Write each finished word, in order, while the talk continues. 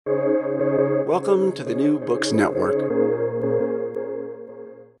Welcome to the New Books Network.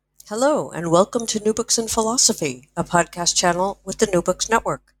 Hello, and welcome to New Books in Philosophy, a podcast channel with the New Books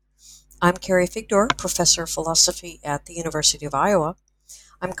Network. I'm Carrie Figdor, professor of philosophy at the University of Iowa.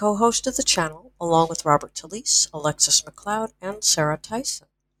 I'm co-host of the channel, along with Robert Talisse, Alexis McLeod, and Sarah Tyson.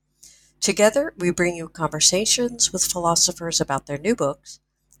 Together, we bring you conversations with philosophers about their new books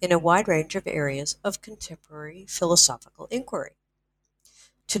in a wide range of areas of contemporary philosophical inquiry.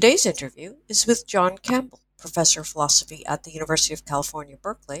 Today's interview is with John Campbell, professor of philosophy at the University of California,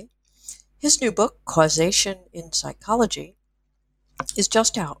 Berkeley. His new book, Causation in Psychology, is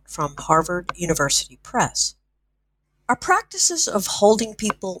just out from Harvard University Press. Our practices of holding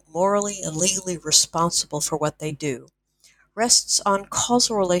people morally and legally responsible for what they do rests on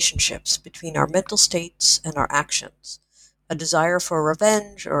causal relationships between our mental states and our actions. A desire for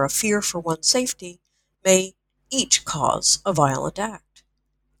revenge or a fear for one's safety may each cause a violent act.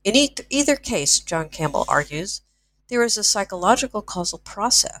 In either case, John Campbell argues, there is a psychological causal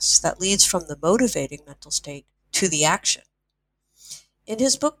process that leads from the motivating mental state to the action. In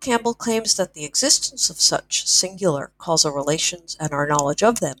his book, Campbell claims that the existence of such singular causal relations and our knowledge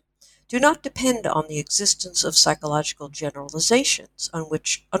of them do not depend on the existence of psychological generalizations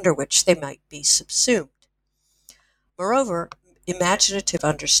under which they might be subsumed. Moreover, imaginative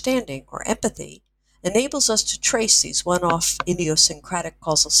understanding, or empathy, enables us to trace these one-off idiosyncratic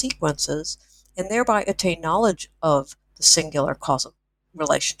causal sequences and thereby attain knowledge of the singular causal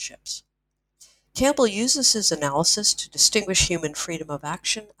relationships. Campbell uses his analysis to distinguish human freedom of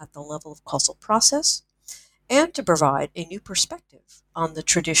action at the level of causal process and to provide a new perspective on the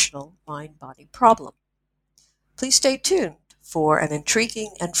traditional mind-body problem. Please stay tuned for an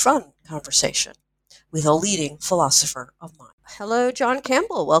intriguing and fun conversation with a leading philosopher of mind. Hello, John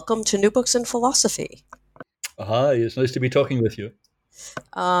Campbell. Welcome to New Books in Philosophy. Hi, it's nice to be talking with you.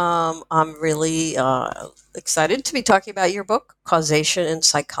 I'm really excited to be talking about your book, Causation in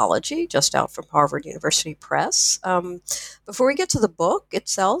Psychology, just out from Harvard University Press. Before we get to the book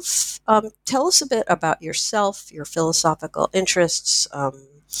itself, tell us a bit about yourself, your philosophical interests,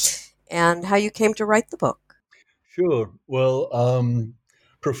 and how you came to write the book. Sure. Well,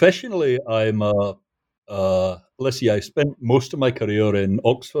 professionally, let's see, I spent most of my career in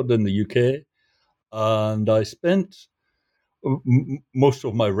Oxford in the UK, and I spent most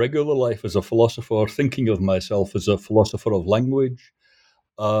of my regular life as a philosopher thinking of myself as a philosopher of language.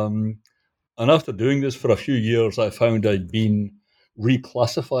 Um, and after doing this for a few years, I found I'd been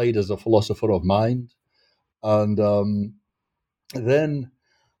reclassified as a philosopher of mind. And then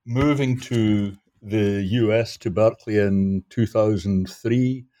moving to the US, to Berkeley in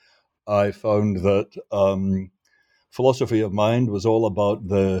 2003, I found that philosophy of mind was all about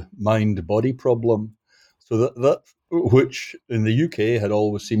the mind body problem. So that, which in the UK had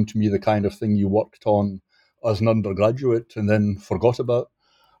always seemed to me the kind of thing you worked on as an undergraduate and then forgot about.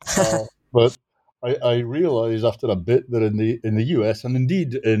 But I realized after a bit that in the US, and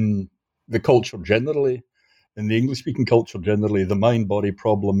indeed in the culture generally, in the English speaking culture generally, the mind body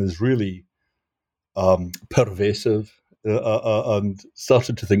problem is really pervasive, and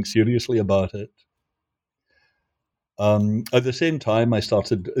started to think seriously about it. At the same time, I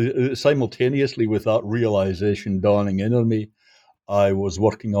started simultaneously with that realization dawning in on me. I was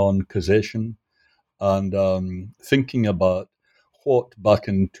working on causation and thinking about what back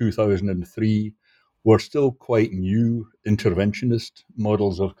in 2003 were still quite new interventionist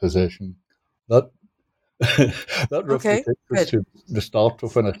models of causation. That that roughly Okay, takes us good. to the start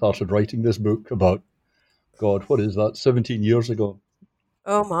of when I started writing this book about, God, what is that? 17 years ago.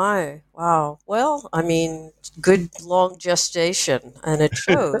 Oh my, wow. Well, I mean, good long gestation, and it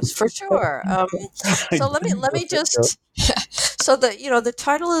shows for sure. So let me just so the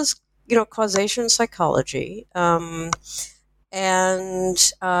title is causation psychology, and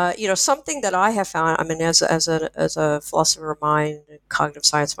something that I have found. I mean, as a philosopher of mind, cognitive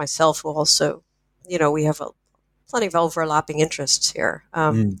science myself, who also we have plenty of overlapping interests here.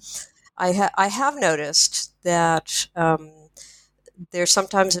 Mm, I have noticed that. There's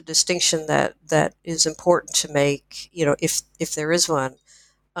sometimes a distinction that is important to make, if there is one,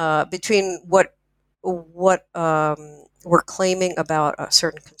 between what we're claiming about a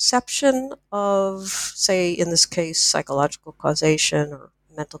certain conception of, say, in this case, psychological causation or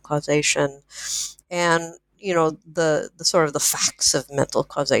mental causation, and the sort of the facts of mental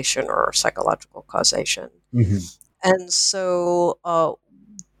causation or psychological causation. mhm. And so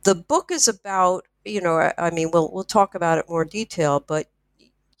the book is about, I mean, we'll talk about it more detail, but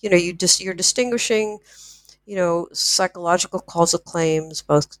you're distinguishing, psychological causal claims,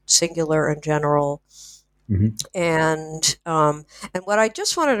 both singular and general, And what I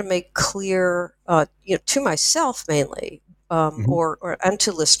just wanted to make clear, to myself mainly, or and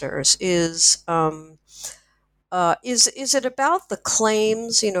to listeners, is it about the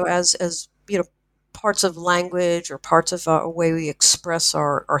claims, as parts of language or parts of a way we express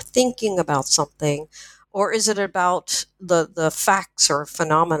our thinking about something, or is it about the facts or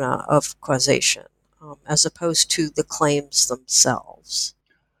phenomena of causation, as opposed to the claims themselves?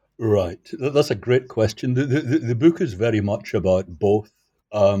 Right. That's a great question. The book is very much about both.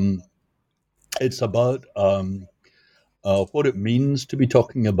 It's about what it means to be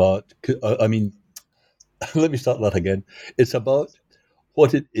talking about. I mean, let me start that again. It's about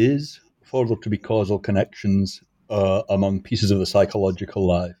what it is for there to be causal connections among pieces of the psychological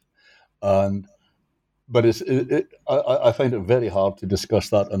life. And but I find it very hard to discuss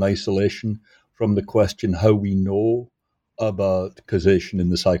that in isolation from the question how we know about causation in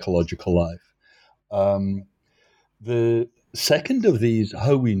the psychological life. Um, the second of these,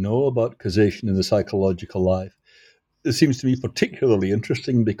 how we know about causation in the psychological life, it seems to me particularly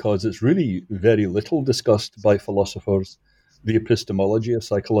interesting because it's really very little discussed by philosophers, the epistemology of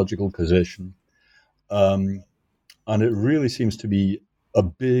psychological causation. Um, and it really seems to be a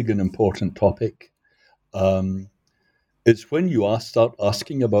big and important topic. Um, it's when you start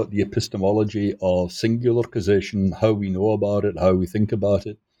asking about the epistemology of singular causation, how we know about it, how we think about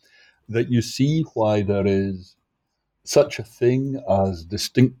it, that you see why there is such a thing as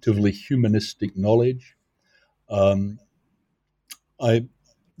distinctively humanistic knowledge. Um, I,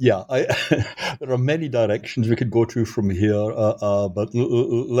 yeah, there are many directions we could go to from here, but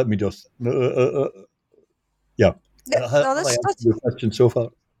let me just, yeah. Yeah, Have no, I answered that's your question so far?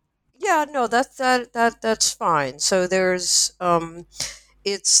 yeah, no, that's fine. So there's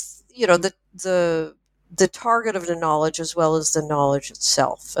it's the target of the knowledge as well as the knowledge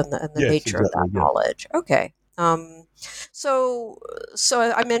itself and the Yes, nature of that exactly. Yeah. knowledge. Okay. So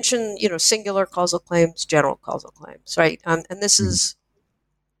I mentioned singular causal claims, general causal claims, right? And this Mhm. is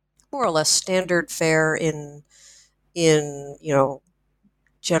more or less standard fare in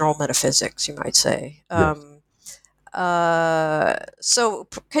general metaphysics, you might say. Yes.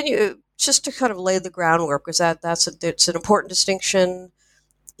 Can you just to kind of lay the groundwork, because it's an important distinction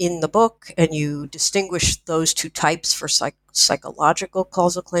in the book, and you distinguish those two types for psychological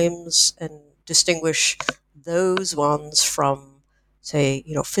causal claims, and distinguish those ones from, say,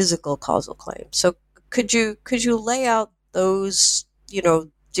 physical causal claims. So could you lay out those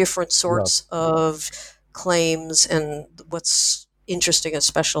different Yeah. sorts of claims and what's interesting and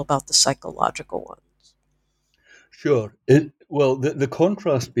special about the psychological one? Sure. Well, the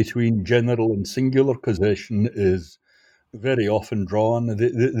contrast between general and singular causation is very often drawn.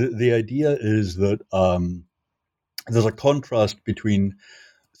 The idea is that there's a contrast between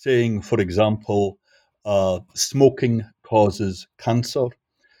saying, for example, smoking causes cancer,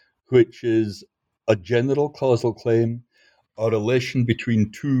 which is a general causal claim, a relation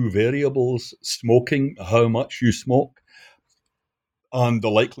between two variables, smoking, how much you smoke, and the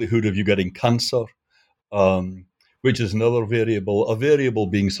likelihood of you getting cancer, um, which is another variable. A variable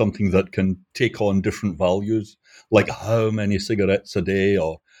being something that can take on different values, like how many cigarettes a day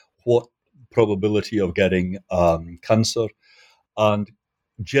or what probability of getting cancer. And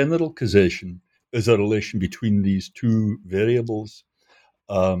general causation is a relation between these two variables.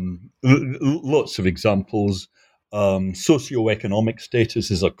 Lots of examples. Socioeconomic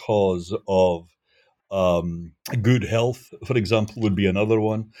status is a cause of good health, for example, would be another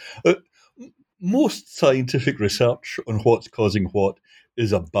one. Most scientific research on what's causing what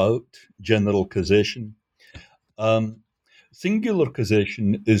is about general causation. Um, Singular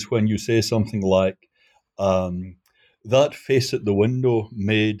causation is when you say something like, um, that face at the window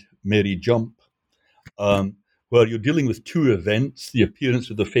made Mary jump, um, where you're dealing with two events, the appearance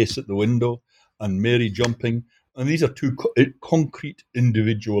of the face at the window and Mary jumping. And these are two concrete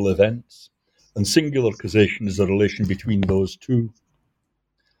individual events. And singular causation is a relation between those two.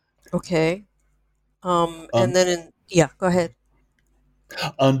 Okay. And Um, then yeah, go ahead.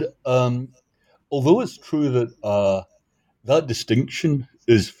 and although it's true that that distinction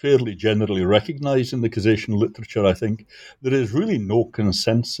is fairly generally recognized in the causation literature, I think there is really no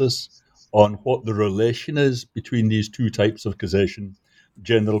consensus on what the relation is between these two types of causation,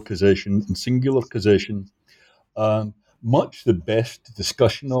 general causation and singular causation. Much the best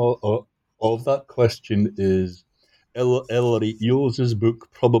discussion of that question is Ellery Eales's book,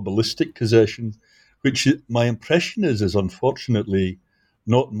 Probabilistic Causation, which my impression is unfortunately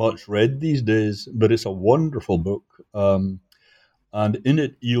not much read these days, but it's a wonderful book. And in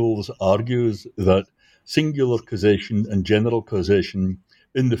it, Eales argues that singular causation and general causation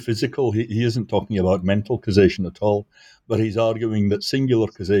in the physical, he isn't talking about mental causation at all, but he's arguing that singular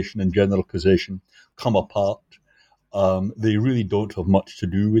causation and general causation come apart. They really don't have much to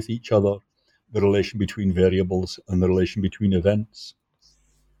do with each other, the relation between variables and the relation between events.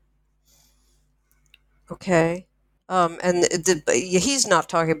 Okay. He's not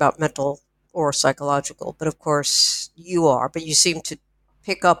talking about mental or psychological, but of course you are. But you seem to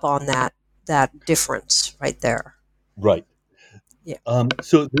pick up on that difference right there. Right. Yeah.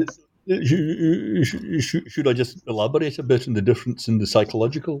 Should I just elaborate a bit on the difference in the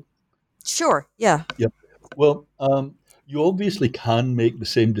psychological? Sure. Yeah. Yeah. Well, you obviously can make the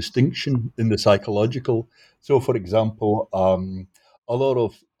same distinction in the psychological. So, for example, a lot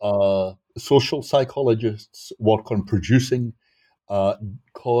of social psychologists work on producing uh,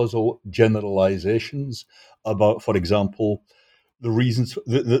 causal generalizations about, for example, the reasons,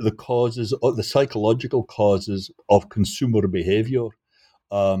 the causes, or the psychological causes of consumer behavior.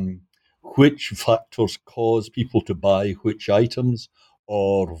 Um, which factors cause people to buy which items,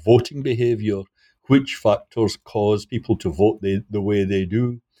 or voting behavior, which factors cause people to vote the way they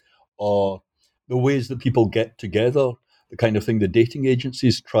do, or the ways that people get together, the kind of thing the dating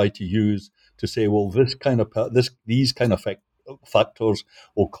agencies try to use to say, well, these kind of factors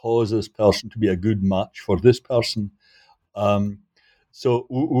will cause this person to be a good match for this person. Um, so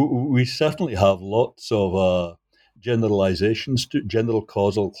we certainly have lots of generalizations, to general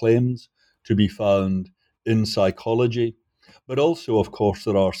causal claims to be found in psychology, but also, of course,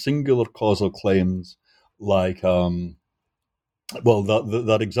 there are singular causal claims like, that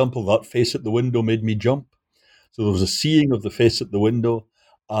example, that face at the window made me jump. So there was a seeing of the face at the window,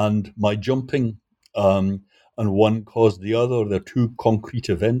 and my jumping, and one caused the other. They're two concrete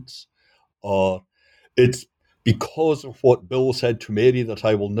events. Or it's because of what Bill said to Mary that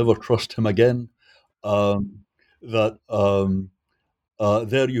I will never trust him again. Um, that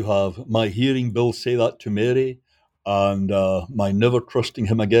There you have my hearing Bill say that to Mary, and my never trusting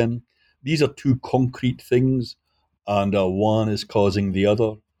him again. These are two concrete things, and one is causing the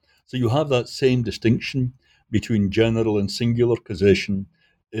other. So you have that same distinction between general and singular causation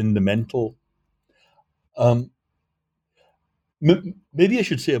in the mental. Um, Maybe I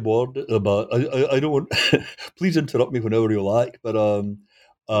should say a word about. I don't want. Please interrupt me whenever you like, but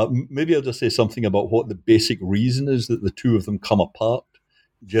maybe I'll just say something about what the basic reason is that the two of them come apart: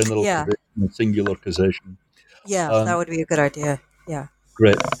 general Yeah. causation and singular causation. Yeah. That Um, would be a good idea. Yeah.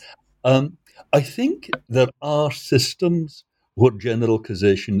 Great. Um, I think there are systems where general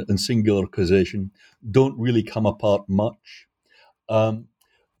causation and singular causation don't really come apart much. Um,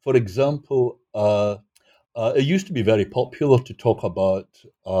 for example, it used to be very popular to talk about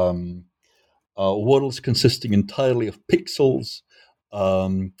worlds consisting entirely of pixels.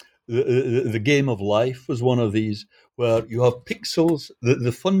 Um, the game of life was one of these, where you have pixels.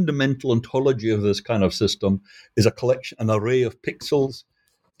 The fundamental ontology of this kind of system is a collection, an array of pixels,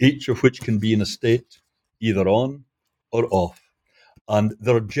 each of which can be in a state either on or off. And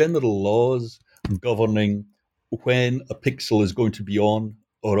there are general laws governing when a pixel is going to be on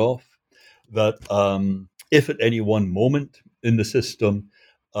or off. That if at any one moment in the system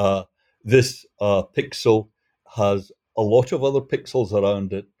uh, this pixel has a lot of other pixels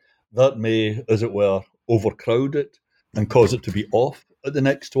around it, that may, as it were, overcrowd it and cause it to be off at the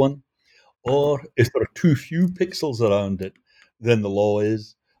next one. Or if there are too few pixels around it, then the law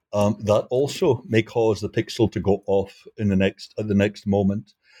is that also may cause the pixel to go off in the next at the next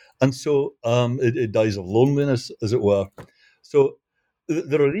moment, and so it dies of loneliness, as it were. So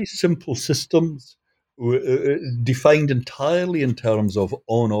there are these simple systems defined entirely in terms of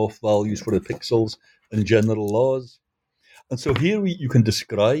on-off values for the pixels and general laws. And so here you can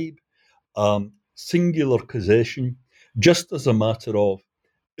describe singular causation just as a matter of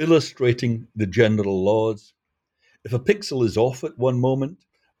illustrating the general laws. If a pixel is off at one moment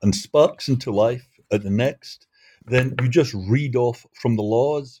and sparks into life at the next, then you just read off from the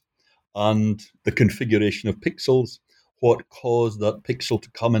laws and the configuration of pixels what caused that pixel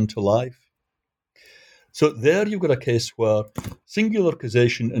to come into life. So there you've got a case where singular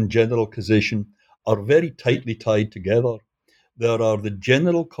causation and general causation are very tightly tied together. There are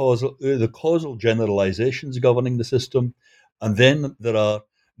the causal generalizations governing the system, and then there are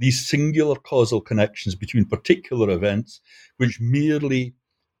these singular causal connections between particular events, which merely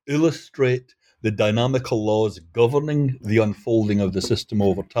illustrate the dynamical laws governing the unfolding of the system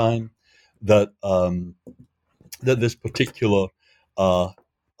over time. That this particular uh,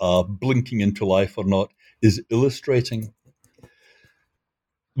 blinking into life or not is illustrating.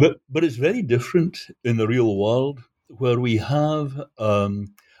 But it's very different in the real world, where we have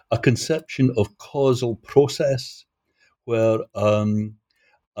a conception of causal process, where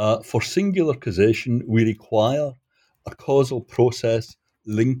For singular causation, we require a causal process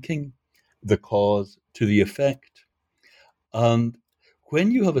linking the cause to the effect. And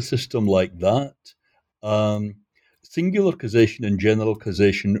when you have a system like that, um, singular causation and general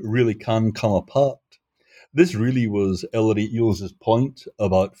causation really can come apart. This really was Ellery Eales's point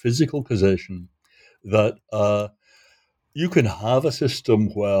about physical causation, that you can have a system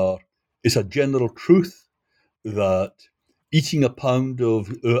where it's a general truth that eating a pound of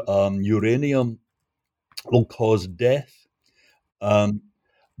uranium will cause death, um,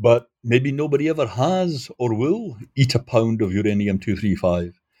 but maybe nobody ever has or will eat a pound of uranium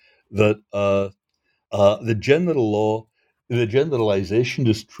 235. That the general law, the generalization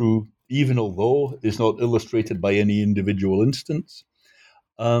is true, even although it's not illustrated by any individual instance.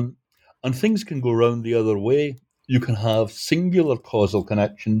 Um, and things can go round the other way. You can have singular causal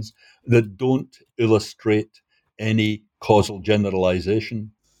connections that don't illustrate any causal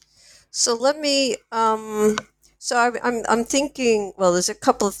generalization. So let me. So I'm thinking. Well, there's a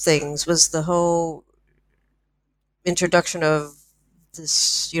couple of things. Was the whole introduction of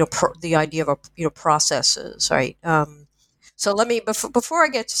this, the idea of processes, right? So let me before I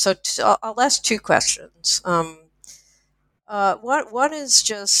get to, I'll ask two questions. One is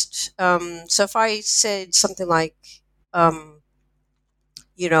just so if I said something like, um,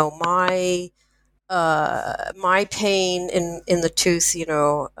 my pain in the tooth,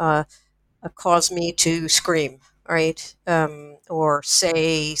 caused me to scream, right? Or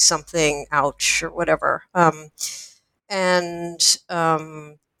say something, ouch, or whatever. And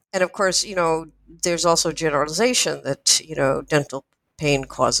and of course, there's also generalization that dental pain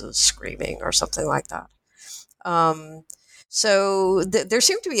causes screaming or something like that. Um, so there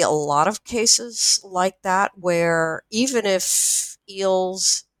seem to be a lot of cases like that where even if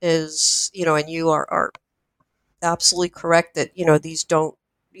eels is, and you are absolutely correct that these don't,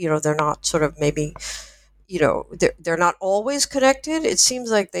 they're not sort of maybe, they're not always connected. It seems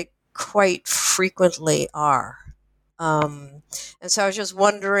like they quite frequently are. And so I was just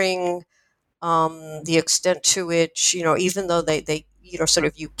wondering the extent to which, even though they sort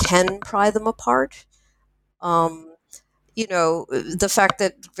of, you can pry them apart, um, the fact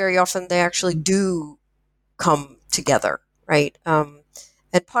that very often they actually do come together, right? And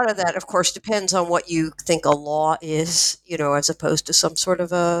part of that, of course, depends on what you think a law is, as opposed to some sort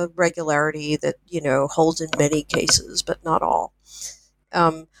of a regularity that, holds in many cases, but not all.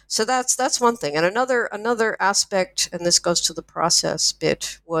 So that's one thing, and another aspect, and this goes to the process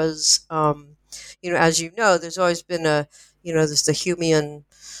bit, was as you know, there's always been there's the human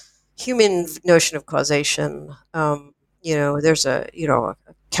notion of causation. There's a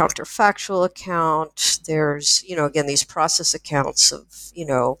counterfactual account. There's again these process accounts of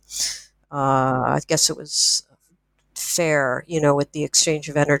I guess it was fair, with the exchange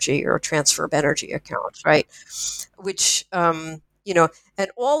of energy or transfer of energy accounts, right? Which and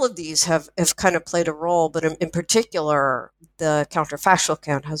all of these have kind of played a role, but in particular, the counterfactual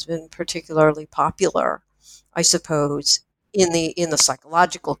account has been particularly popular, I suppose, in the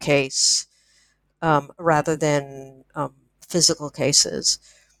psychological case, rather than physical cases.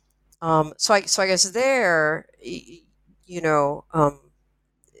 So I guess there, in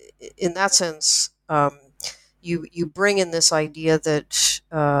that sense, you bring in this idea that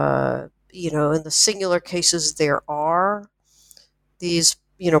in the singular cases there are these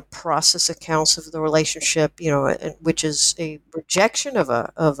process accounts of the relationship, which is a rejection of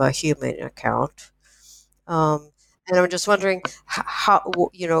a human account. And I'm just wondering how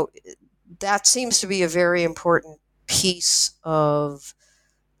that seems to be a very important piece uh,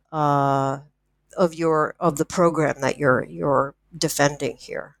 of the program that you're defending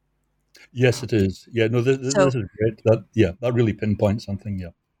here. Yes, it is. Yeah, no, So this is great. That really pinpoints something. Yeah.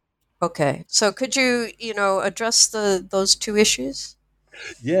 okay, so could you address those two issues?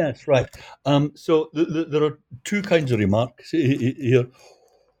 Yes, right. So there are two kinds of remarks here.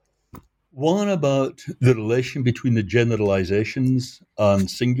 One about the relation between the generalizations and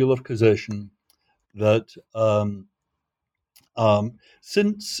singular causation. That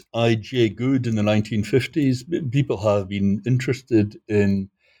since I.J. Good in the 1950s, people have been interested in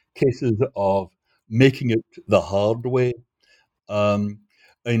cases of making it the hard way. Um,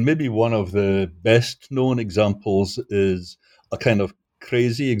 maybe one of the best known examples is a kind of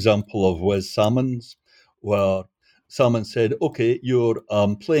crazy example of Wes Salmons, where Salmon said, "Okay, you're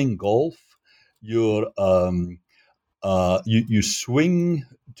playing golf, you swing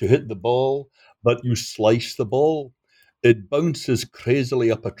to hit the ball, but you slice the ball. It bounces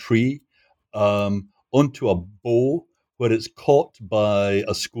crazily up a tree onto a bough where it's caught by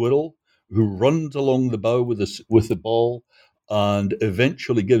a squirrel who runs along the bough with the ball and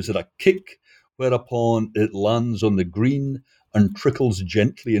eventually gives it a kick, whereupon it lands on the green and trickles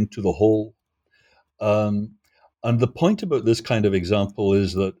gently into the hole. And the point about this kind of example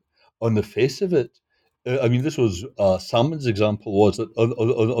is that on the face of it, I mean, this was Salmon's example, was that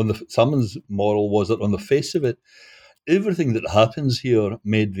on the Salmon's moral was that on the face of it, everything that happens here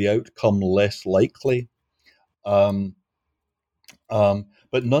made the outcome less likely. Um,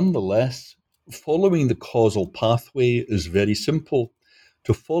 but nonetheless, following the causal pathway is very simple.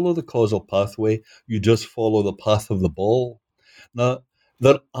 To follow the causal pathway, you just follow the path of the ball. Now,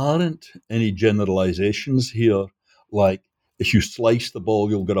 there aren't any generalizations here, like if you slice the ball,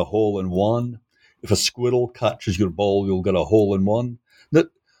 you'll get a hole in one. If a squirrel catches your ball, you'll get a hole in one. That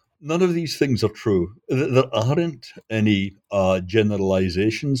none of these things are true. There aren't any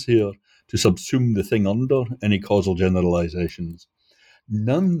generalizations here to subsume the thing under any causal generalizations.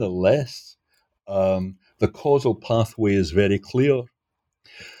 Nonetheless, the causal pathway is very clear.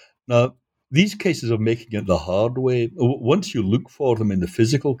 Now, these cases of making it the hard way, once you look for them in the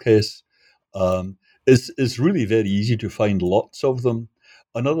physical case, it's really very easy to find lots of them.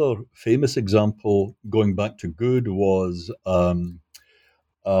 Another famous example, going back to Good, was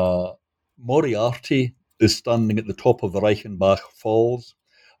Moriarty is standing at the top of the Reichenbach Falls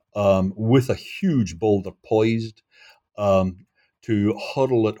with a huge boulder poised to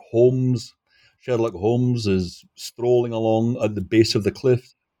hurl at Holmes. Sherlock Holmes is strolling along at the base of the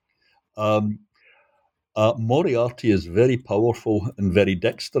cliff. Moriarty is very powerful and very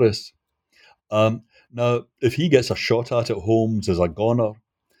dexterous. Now, if he gets a shot at it, Holmes is a goner.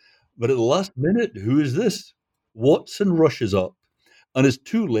 But at the last minute, who is this? Watson rushes up, and it's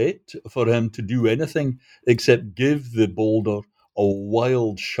too late for him to do anything except give the boulder a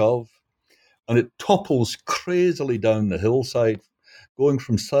wild shove, and it topples crazily down the hillside, going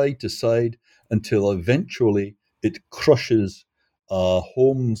from side to side until eventually it crushes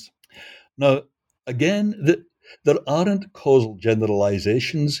Holmes. Now, again, there aren't causal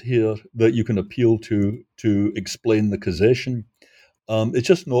generalizations here that you can appeal to explain the causation. It's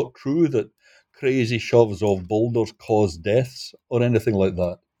just not true that crazy shoves of boulders cause deaths or anything like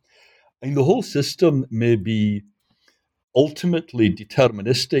that. I mean, the whole system may be ultimately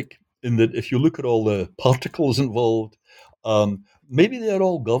deterministic in that if you look at all the particles involved, maybe they are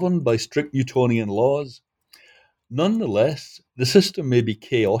all governed by strict Newtonian laws. Nonetheless, the system may be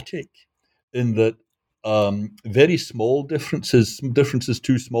chaotic in that very small differences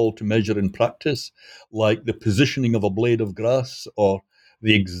too small to measure in practice, like the positioning of a blade of grass or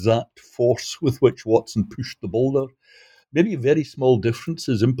the exact force with which Watson pushed the boulder. Maybe very small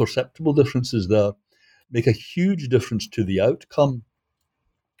differences, imperceptible differences there, make a huge difference to the outcome.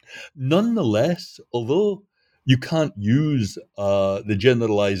 Nonetheless, although you can't use the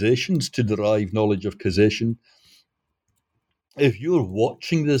generalizations to derive knowledge of causation, if you're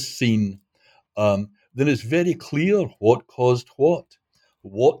watching this scene, then it's very clear what caused what.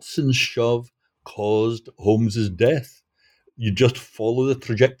 Watson's shove caused Holmes's death. You just follow the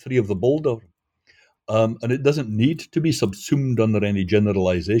trajectory of the boulder. And it doesn't need to be subsumed under any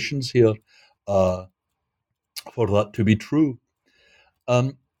generalizations here for that to be true.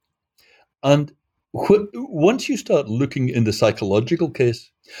 And once you start looking in the psychological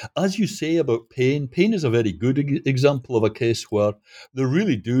case, as you say about pain, pain is a very good example of a case where there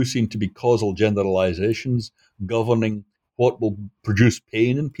really do seem to be causal generalizations governing what will produce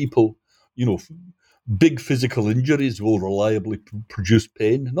pain in people. You know, big physical injuries will reliably produce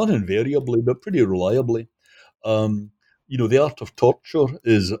pain, not invariably, but pretty reliably. The art of torture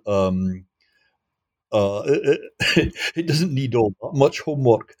is it doesn't need all that much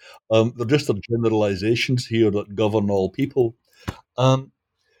homework. There just are generalizations here that govern all people.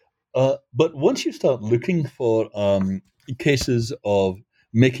 But once you start looking for cases of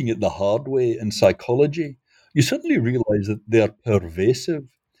making it the hard way in psychology, you suddenly realize that they are pervasive.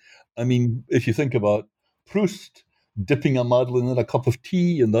 I mean, if you think about Proust dipping a Madeleine in a cup of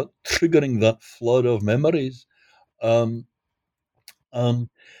tea and that triggering that flood of memories, um, um,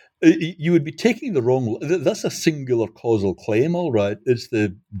 you would be taking the wrong. That's a singular causal claim, all right. It's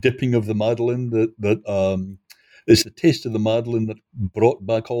the dipping of the Madeleine that it's the taste of the Madeleine that brought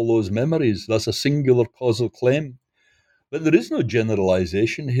back all those memories. That's a singular causal claim, but there is no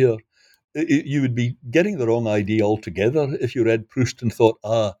generalization here. You would be getting the wrong idea altogether if you read Proust and thought,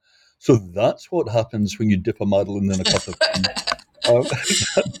 so that's what happens when you dip a Madeleine in a cup of tea.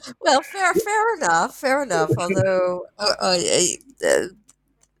 Well, fair enough.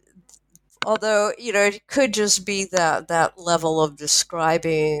 Although it could just be that level of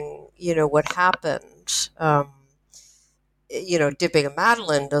describing what happened. Dipping a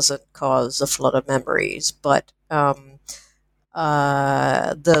Madeleine doesn't cause a flood of memories, but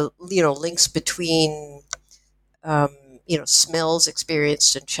the links between smells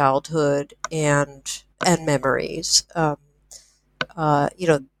experienced in childhood and memories.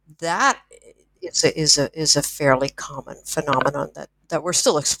 That is a fairly common phenomenon that we're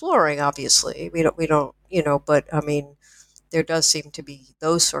still exploring. Obviously, we don't but I mean, there does seem to be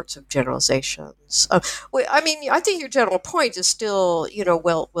those sorts of generalizations. I think your general point is still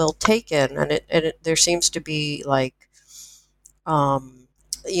well taken, and there seems to be like a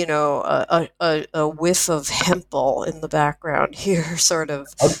whiff of Hempel in the background here, sort of.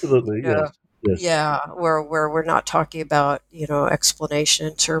 Absolutely, Yeah. yes, yes, Yeah, where we're not talking about explanation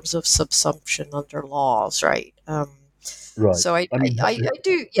in terms of subsumption under laws, right? right. So I mean, I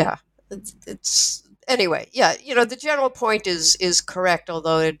do, yeah. It's anyway, yeah. The general point is correct,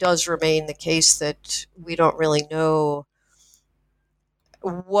 although it does remain the case that we don't really know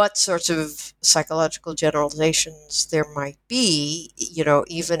what sorts of psychological generalizations there might be.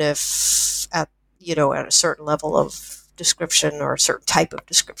 Even if at a certain level of description, or a certain type of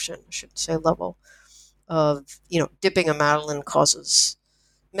description, I should say, level of dipping a Madeline causes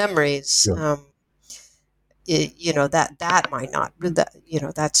memories. yeah. That might not,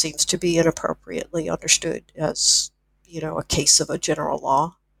 that seems to be inappropriately understood as a case of a general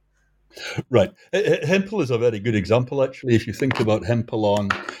law. Right. Hempel is a very good example, actually, if you think about Hempel on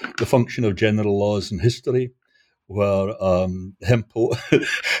the function of general laws in history, where Hempel,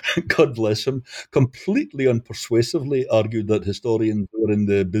 God bless him, completely unpersuasively argued that historians were in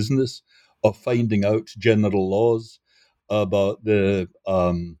the business of finding out general laws about the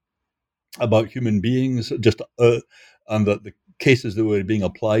about human beings, and that the cases that were being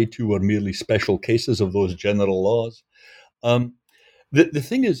applied to were merely special cases of those general laws. Um, the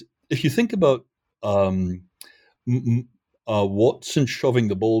thing is, if you think about um, Watson shoving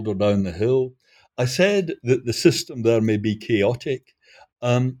the boulder down the hill, I said that the system there may be chaotic,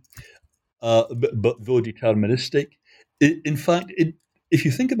 um, but though deterministic. In fact, if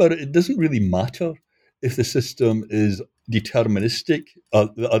you think about it, it doesn't really matter if the system is deterministic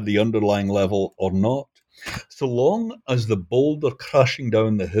at the underlying level or not, so long as the boulder crashing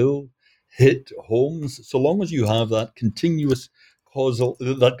down the hill hit homes, so long as you have that continuous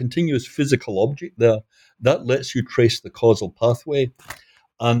physical object there, that lets you trace the causal pathway.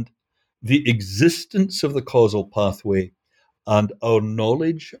 And the existence of the causal pathway and our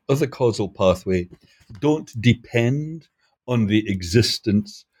knowledge of the causal pathway don't depend on the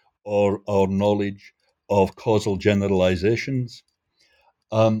existence or our knowledge of causal generalizations.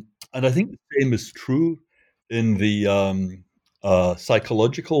 And I think the same is true in the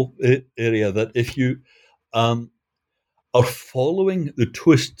psychological area, that if you um, are following the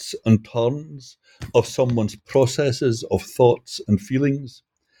twists and turns of someone's processes of thoughts and feelings,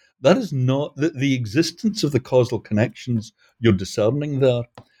 that is not the existence of the causal connections you're discerning there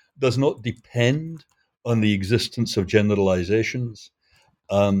does not depend on the existence of generalizations.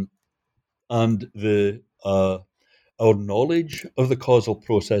 Um, and the our knowledge of the causal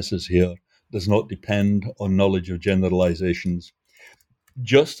processes here does not depend on knowledge of generalizations.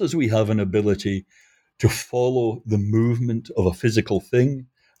 Just as we have an ability to follow the movement of a physical thing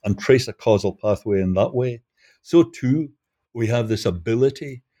and trace a causal pathway in that way, so too we have this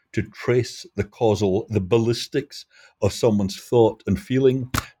ability to trace the ballistics of someone's thought and feeling.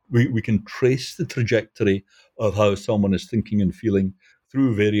 We can trace the trajectory of how someone is thinking and feeling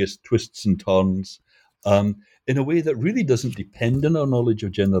through various twists and turns, in a way that really doesn't depend on our knowledge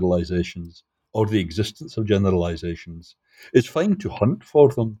of generalizations or the existence of generalizations. It's fine to hunt for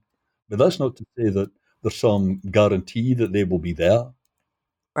them, but that's not to say that there's some guarantee that they will be there.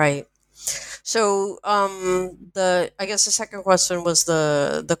 Right. So I guess the second question was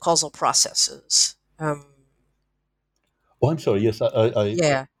the causal processes. Oh, I'm sorry. Yes,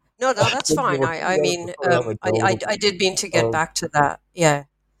 Yeah. No, I that's didn't fine. know I mean, before that went a little I bit. did mean to get Uh, back to that. Yeah.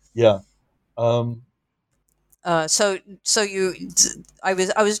 yeah. Um, So I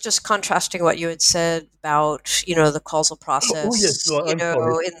was just contrasting what you had said about the causal oh, yes. process, No, I'm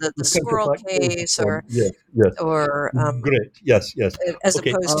sorry. in the The squirrel counterfactual case, one. Yes, yes. or Great. Yes, yes. as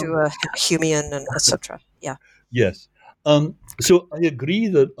Okay. opposed to a Humean and etc. Yeah. Yes. So I agree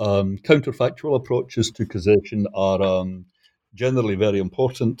that counterfactual approaches to causation are generally very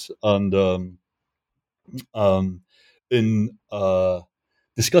important, and um, in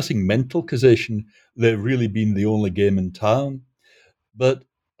discussing mental causation, they've really been the only game in town. But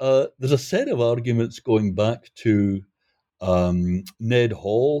there's a set of arguments going back to Ned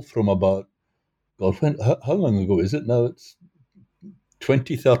Hall from about, God, how long ago is it now? It's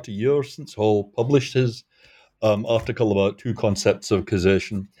 20, 30 years since Hall published his article about two concepts of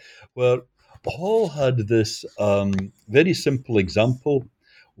causation, where Hall had this very simple example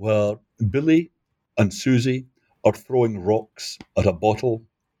where Billy and Susie are throwing rocks at a bottle.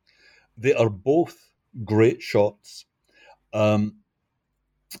 They are both great shots, um,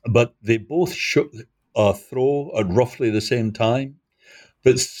 but they both throw at roughly the same time.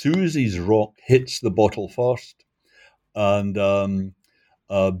 But Susie's rock hits the bottle first, and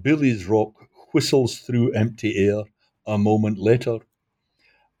Billy's rock whistles through empty air a moment later.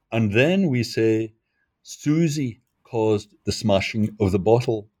 And then we say Susie caused the smashing of the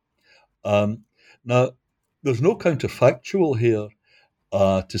bottle. Um, Now, there's no counterfactual here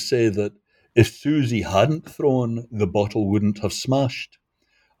to say that if Susie hadn't thrown, the bottle wouldn't have smashed.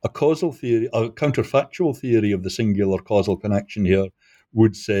 A counterfactual theory of the singular causal connection here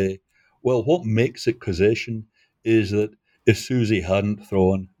would say, well, what makes it causation is that if Susie hadn't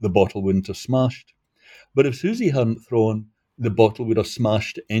thrown, the bottle wouldn't have smashed. But if Susie hadn't thrown, the bottle would have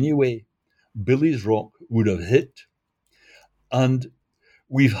smashed anyway. Billy's rock would have hit. And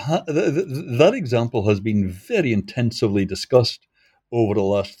that example has been very intensively discussed over the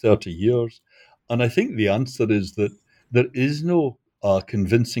last 30 years. And I think the answer is that there is no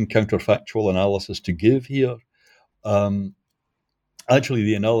convincing counterfactual analysis to give here. Actually,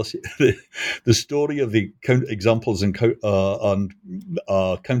 the analysis, the story of the examples and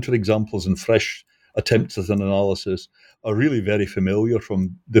counterexamples and fresh attempts at an analysis are really very familiar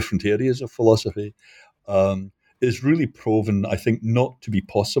from different areas of philosophy. It's really proven, I think, not to be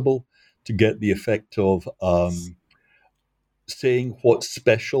possible to get the effect of saying what's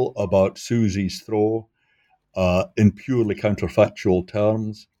special about Susie's throw in purely counterfactual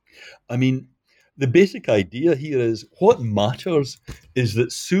terms. I mean, the basic idea here is what matters is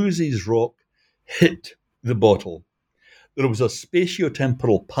that Susie's rock hit the bottle. There was a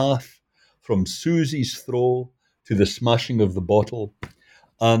spatiotemporal path from Susie's throw to the smashing of the bottle.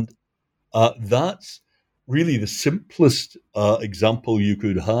 And that's really the simplest example you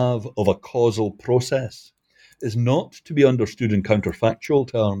could have of a causal process. Is not to be understood in counterfactual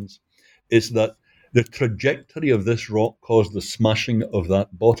terms. It's that the trajectory of this rock caused the smashing of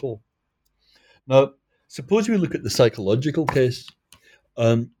that bottle. Now, suppose we look at the psychological case.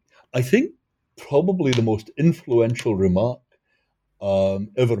 I think probably the most influential remark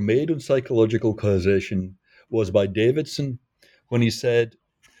ever made on psychological causation was by Davidson when he said,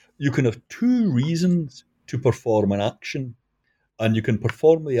 you can have two reasons to perform an action, and you can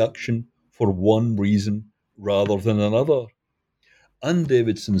perform the action for one reason rather than another. And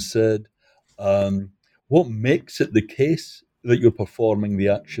Davidson said, what makes it the case that you're performing the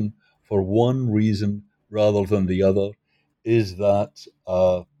action for one reason rather than the other is that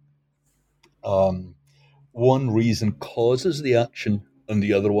one reason causes the action and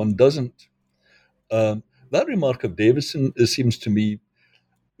the other one doesn't. That remark of Davidson, it seems to me,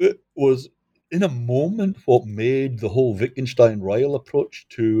 it was in a moment what made the whole Wittgenstein-Ryle approach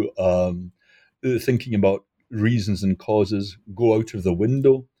to thinking about reasons and causes go out of the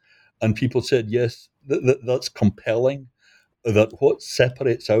window. And people said, yes, that's compelling, that what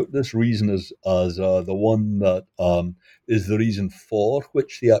separates out this reason as the one that is the reason for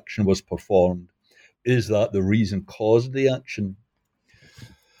which the action was performed is that the reason caused the action.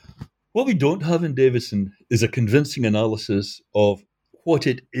 What we don't have in Davidson is a convincing analysis of what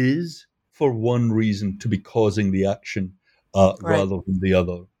it is for one reason to be causing the action rather than the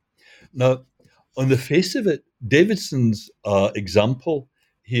other. Now, on the face of it, Davidson's example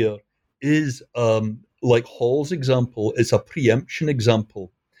here is like Hall's example. It's a preemption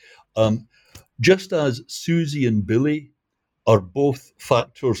example. Just as Susie and Billy are both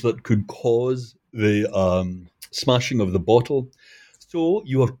factors that could cause the smashing of the bottle, so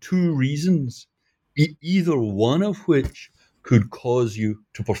you have two reasons, either one of which could cause you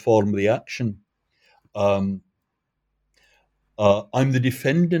to perform the action. I'm the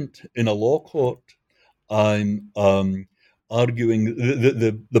defendant in a law court. I'm arguing,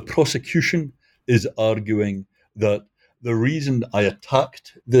 the prosecution is arguing that the reason I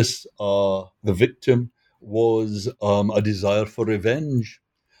attacked the victim was a desire for revenge.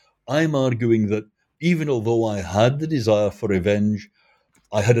 I'm arguing that even although I had the desire for revenge,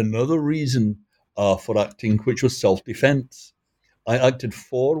 I had another reason for acting, which was self-defense. I acted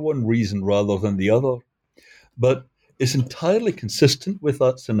for one reason rather than the other. But it's entirely consistent with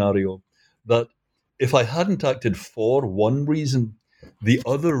that scenario that if I hadn't acted for one reason, the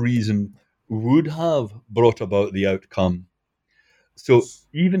other reason would have brought about the outcome. So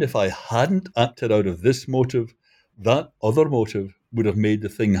even if I hadn't acted out of this motive, that other motive would have made the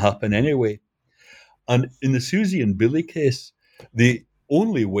thing happen anyway. And in the Susie and Billy case, the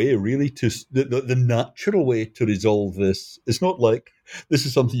only way really the natural way to resolve this. It's not like this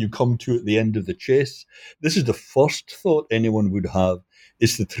is something you come to at the end of the chase. This is the first thought anyone would have.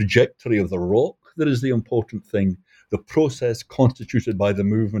 It's the trajectory of the rock that is the important thing, the process constituted by the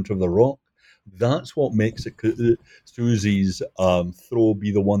movement of the rock. That's what makes it Susie's throw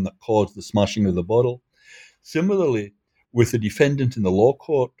be the one that caused the smashing of the bottle. Similarly, with the defendant in the law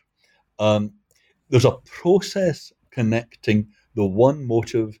court, there's a process connecting the one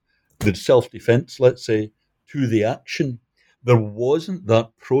motive, the self-defense, let's say, to the action. There wasn't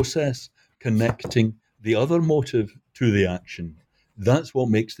that process connecting the other motive to the action. That's what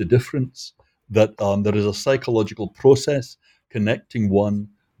makes the difference, that there is a psychological process connecting one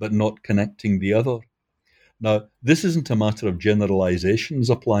but not connecting the other. Now, this isn't a matter of generalizations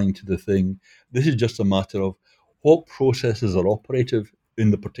applying to the thing. This is just a matter of what processes are operative in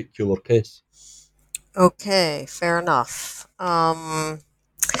the particular case. Okay, fair enough. But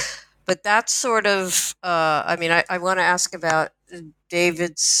that's sort of, I want to ask about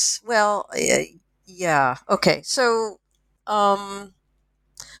David's, yeah. Okay, so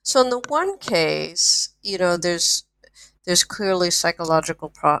in the one case, there's clearly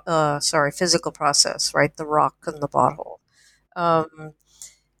physical process, right? The rock in the bottle.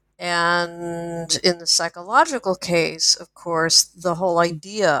 And in the psychological case, of course, the whole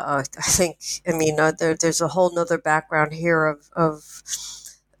idea, there's a whole nother background here of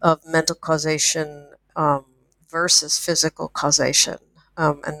mental causation versus physical causation,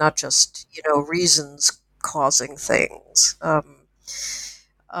 and not just, reasons causing things.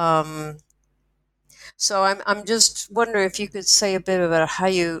 So I'm just wondering if you could say a bit about how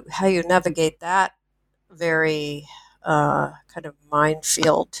you navigate that very kind of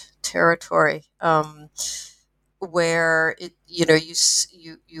minefield territory, where you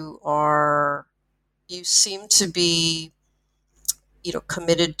seem to be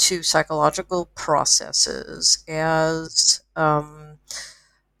committed to psychological processes as in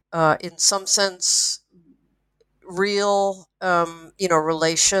some sense real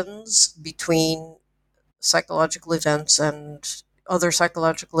relations between psychological events and other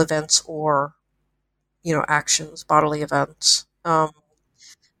psychological events, or actions, bodily events.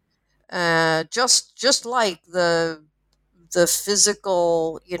 Just like the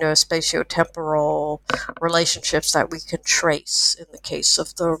physical, spatiotemporal relationships that we can trace in the case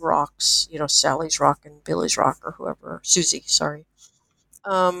of the rocks, Sally's rock and Billy's rock, or whoever, Susie, sorry.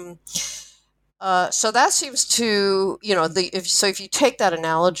 So that seems to, if you take that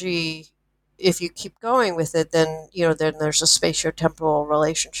analogy, if you keep going with it, then then there's a spatiotemporal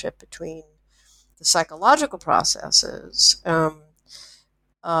relationship between the psychological processes, and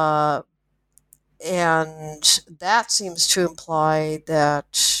that seems to imply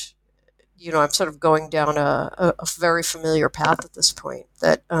that I'm sort of going down a very familiar path at this point.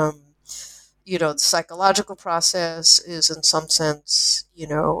 That the psychological process is in some sense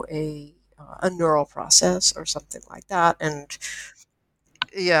a neural process or something like that, and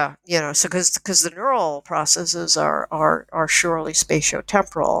so because the neural processes are surely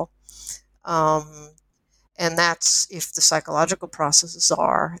spatiotemporal, and that's, if the psychological processes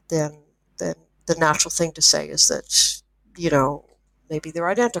are, then the natural thing to say is that maybe they're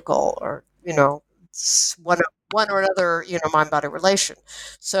identical, or it's one or another mind-body relation.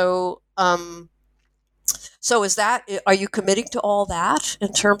 So so is that, are you committing to all that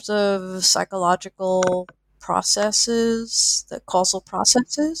in terms of psychological processes, the causal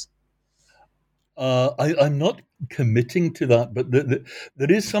processes? I'm not committing to that, but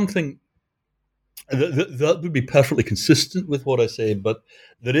there is something that would be perfectly consistent with what I say, but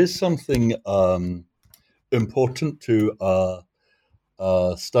there is something important to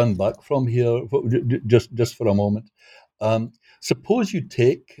stand back from here, just for a moment. Suppose you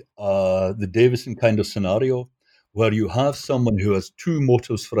take the Davison kind of scenario, where you have someone who has two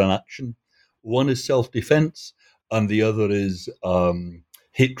motives for an action. One is self-defense, and the other is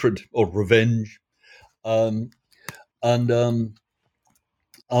hatred or revenge. We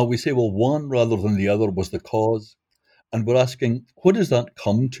say, well, one rather than the other was the cause. And we're asking, what does that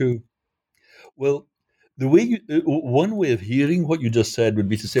come to? Well, one way of hearing what you just said would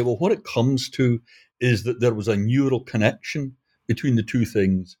be to say, well, what it comes to is that there was a neural connection between the two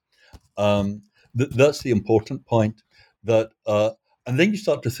things. That's the important point. And then you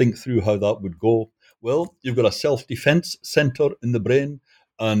start to think through how that would go. Well, you've got a self-defense center in the brain,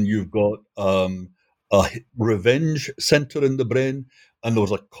 and you've got a revenge center in the brain, and there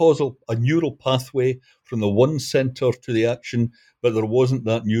was a neural pathway from the one center to the action, but there wasn't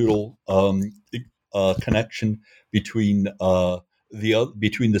that neural connection between the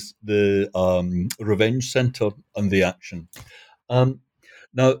revenge center and the action.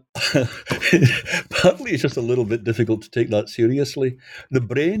 Now, partly it's just a little bit difficult to take that seriously. The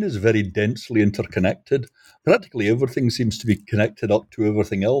brain is very densely interconnected. Practically everything seems to be connected up to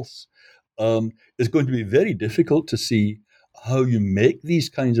everything else. It's going to be very difficult to see how you make these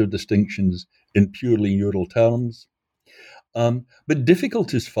kinds of distinctions in purely neural terms. But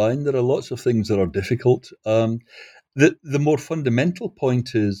difficult is fine. There are lots of things that are difficult. The more fundamental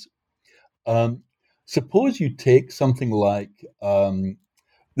point is, um, suppose you take something like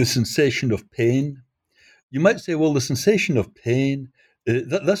the sensation of pain. You might say, well, the sensation of pain,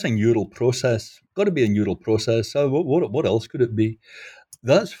 that's a neural process. Got to be a neural process. What else could it be?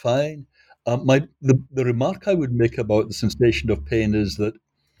 That's fine. The remark I would make about the sensation of pain is that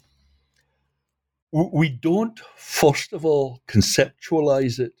we don't, first of all,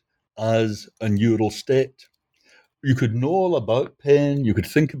 conceptualize it as a neural state. You could know all about pain, you could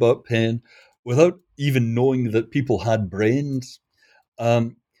think about pain without even knowing that people had brains.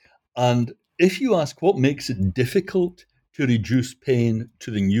 Um, and if you ask what makes it difficult to reduce pain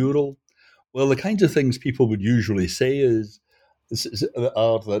to the neural, well, the kinds of things people would usually say are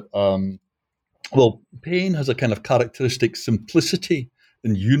that well, pain has a kind of characteristic simplicity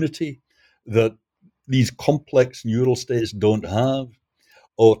and unity that these complex neural states don't have.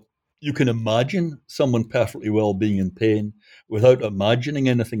 Or you can imagine someone perfectly well being in pain without imagining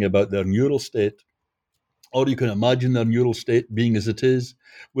anything about their neural state. Or you can imagine their neural state being as it is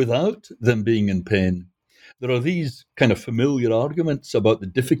without them being in pain. There are these kind of familiar arguments about the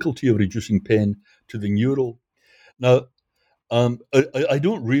difficulty of reducing pain to the neural. Now, I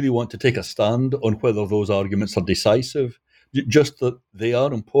don't really want to take a stand on whether those arguments are decisive, just that they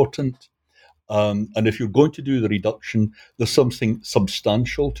are important. And if you're going to do the reduction, there's something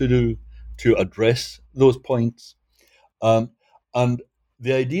substantial to do to address those points. Um, and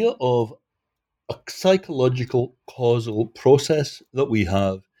the idea of a psychological causal process that we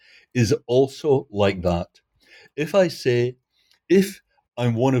have is also like that. If I say, if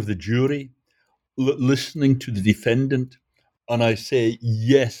I'm one of the jury listening to the defendant, and I say,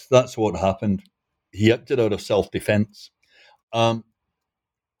 yes, that's what happened, he acted out of self defense, um,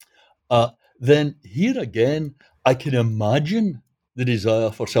 uh, then here again, I can imagine the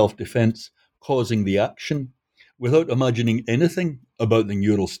desire for self defense causing the action without imagining anything about the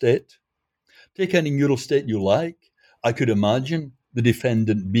neural state. Take any neural state you like. I could imagine the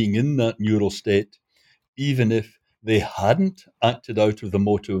defendant being in that neural state, even if they hadn't acted out of the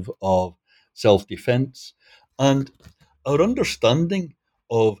motive of self defense. And our understanding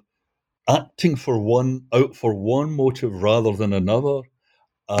of acting for one motive rather than another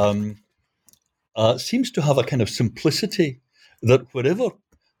um, seems to have a kind of simplicity that whatever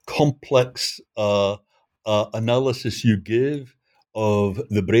complex analysis you give of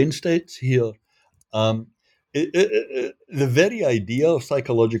the brain states here, um, the very idea of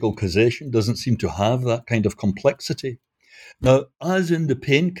psychological causation doesn't seem to have that kind of complexity. Now, as in the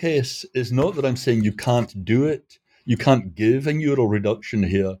pain case, it's not that I'm saying you can't do it, you can't give a neural reduction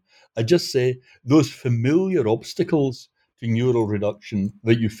here. I just say those familiar obstacles to neural reduction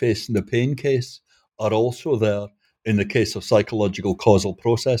that you face in the pain case are also there in the case of psychological causal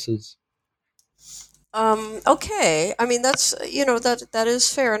processes. Okay. I mean, that's that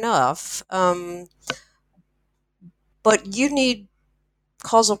is fair enough. But you need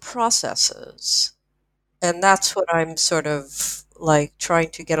causal processes, and that's what I'm sort of like trying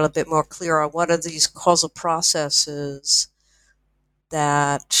to get a little bit more clear on. What are these causal processes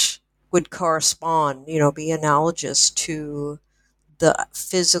that would correspond, be analogous to the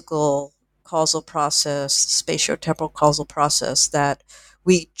physical causal process, spatiotemporal causal process that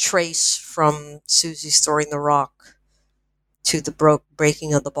we trace from Susie's throwing the rock to the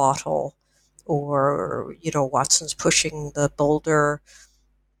breaking of the bottle, or Watson's pushing the boulder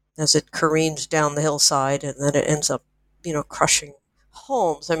as it careens down the hillside and then it ends up crushing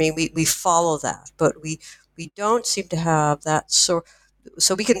Holmes. I mean, we follow that, but we don't seem to have that sort.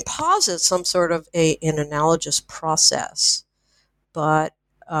 So we can posit some sort of an analogous process, but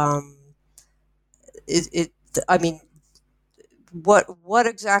um, it I mean, what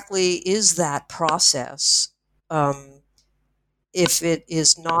exactly is that process? If it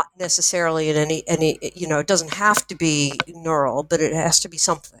is not necessarily in any, it doesn't have to be neural, but it has to be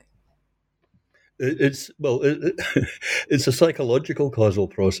something. It's well, it's a psychological causal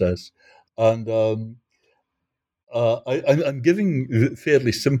process, and I'm giving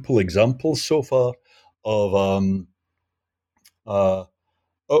fairly simple examples so far of uh,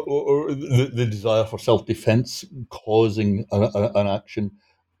 or the desire for self-defense causing an action,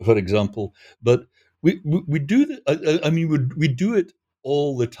 for example. But we do I mean we do it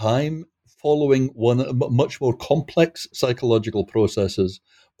all the time following much more complex psychological processes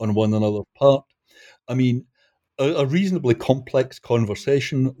on one another's part. I mean, a reasonably complex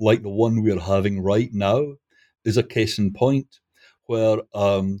conversation like the one we're having right now is a case in point where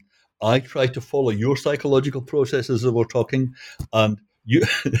I try to follow your psychological processes as we're talking, and you,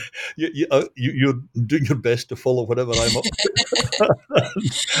 you're doing your best to follow whatever I'm up to.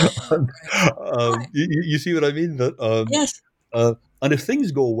 and, you see what I mean? That Yes. and if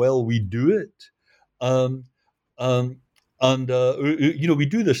things go well, we do it. Um, um, and we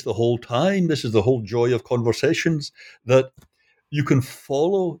do this the whole time. This is the whole joy of conversations, that you can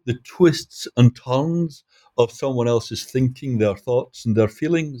follow the twists and turns of someone else's thinking, their thoughts and their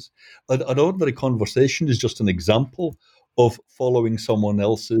feelings. An ordinary conversation is just an example of following someone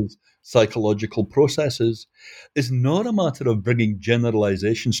else's psychological processes. It's not a matter of bringing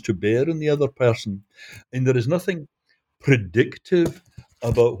generalizations to bear on the other person. And there is nothing predictive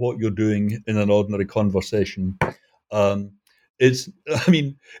about what you're doing in an ordinary conversation. Um, I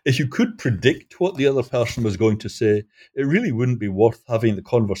mean, if you could predict what the other person was going to say, it really wouldn't be worth having the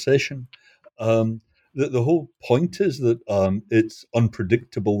conversation. Um, the whole point is that it's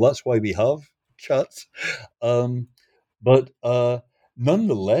unpredictable. That's why we have chats. Um, but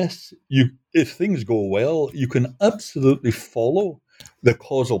nonetheless, if things go well, you can absolutely follow the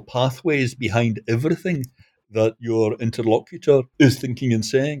causal pathways behind everything that your interlocutor is thinking and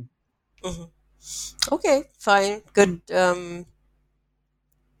saying. Hmm. Okay, fine, good.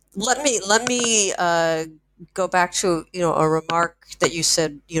 Let me go back to a remark that you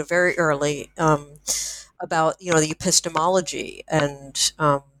said very early about the epistemology and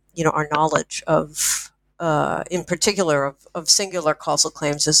our knowledge of in particular of singular causal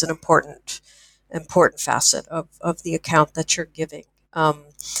claims is an important facet of the account that you're giving.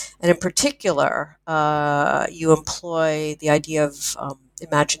 And in particular, you employ the idea of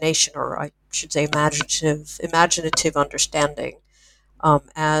imagination, or I should say imaginative understanding,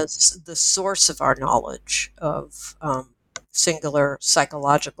 as the source of our knowledge of singular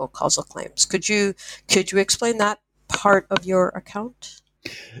psychological causal claims. Could you explain that part of your account?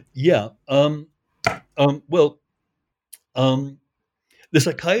 Yeah. Well, the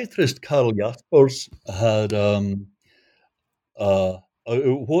psychiatrist Karl Jaspers had uh,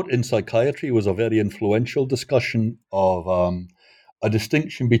 what in psychiatry was a very influential discussion of a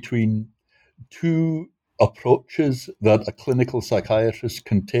distinction between two approaches that a clinical psychiatrist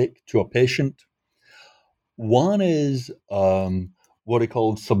can take to a patient. One is what he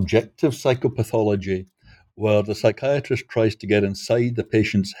called subjective psychopathology, where the psychiatrist tries to get inside the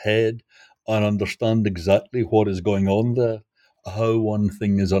patient's head and understand exactly what is going on there, how one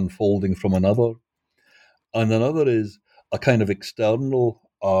thing is unfolding from another. And another is a kind of external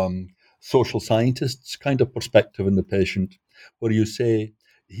social scientist's kind of perspective in the patient, where you say,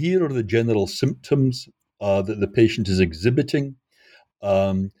 here are the general symptoms that the patient is exhibiting.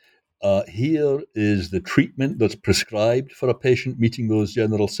 Um, Here is the treatment that's prescribed for a patient meeting those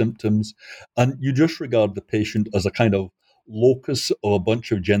general symptoms. And you just regard the patient as a kind of locus of a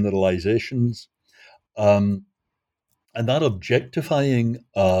bunch of generalizations. Um, and that objectifying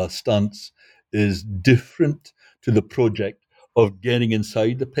stance is different to the project of getting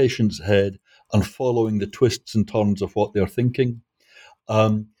inside the patient's head and following the twists and turns of what they're thinking.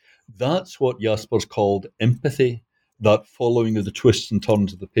 Um, that's what Jaspers called empathy, that following of the twists and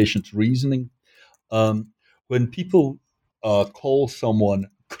turns of the patient's reasoning. Um, when people call someone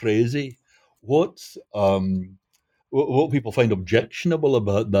crazy, what's what people find objectionable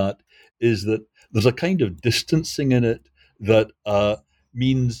about that is that there's a kind of distancing in it that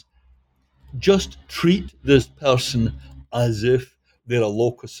means just treat this person as if they're a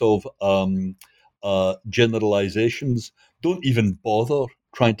locus of generalizations. Don't even bother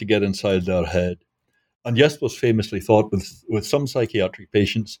trying to get inside their head. And Jaspers famously thought with some psychiatric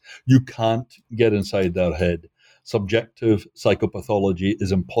patients, you can't get inside their head. Subjective psychopathology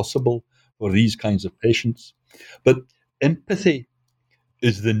is impossible for these kinds of patients. But empathy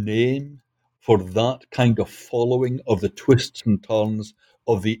is the name for that kind of following of the twists and turns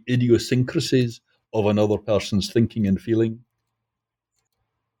of the idiosyncrasies of another person's thinking and feeling.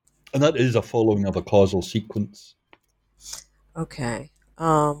 And that is a following of a causal sequence. Okay.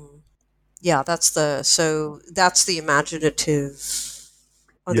 Yeah, that's the imaginative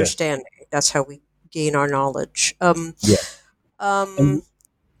Yeah, understanding. That's how we gain our knowledge. yeah. And Um,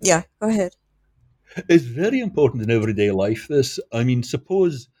 yeah, go ahead. it's very important in everyday life, this. I mean,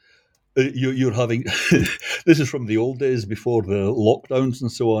 suppose you're having this is from the old days before the lockdowns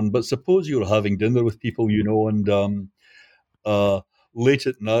and so on, but suppose you're having dinner with people you know, and uh, late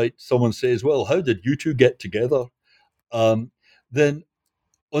at night someone says, well, how did you two get together? um, then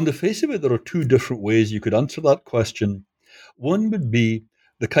On the face of it, there are two different ways you could answer that question. One would be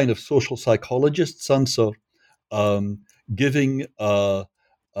the kind of social psychologist's answer, um, giving the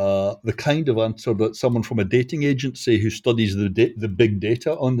kind of answer that someone from a dating agency who studies the big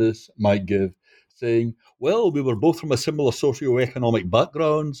data on this might give, saying, well, we were both from a similar socioeconomic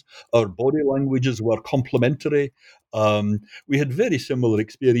backgrounds, our body languages were complementary, we had very similar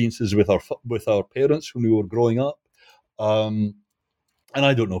experiences with our parents when we were growing up. Um, and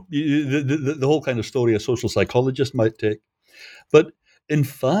I don't know, the whole kind of story a social psychologist might take. But in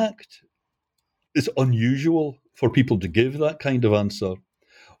fact, it's unusual for people to give that kind of answer.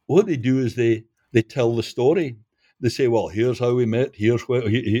 What they do is they tell the story. They say, well, here's how we met.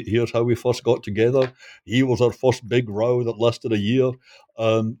 Here's how we first got together. Here was our first big row that lasted a year,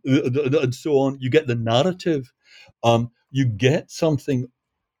 and so on. You get the narrative. You get something,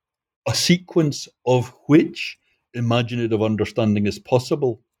 a sequence of which imaginative understanding is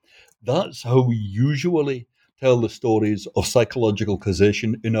possible. That's how we usually tell the stories of psychological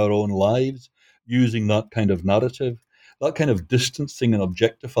causation in our own lives, using that kind of narrative, that kind of distancing and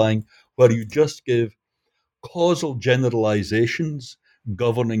objectifying, where you just give causal generalizations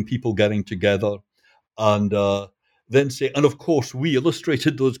governing people getting together, and then say, and of course, we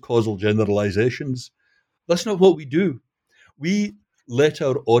illustrated those causal generalizations. That's not what we do. We let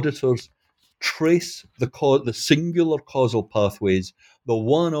our auditors trace the singular causal pathways, the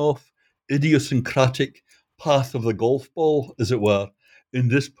one-off idiosyncratic path of the golf ball, as it were. In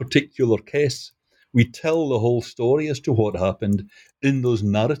this particular case, we tell the whole story as to what happened in those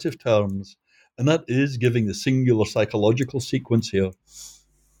narrative terms, and that is giving the singular psychological sequence here.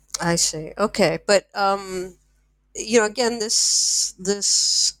 I see. Okay, but again, this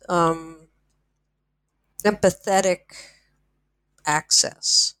empathetic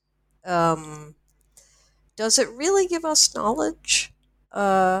access, does it really give us knowledge?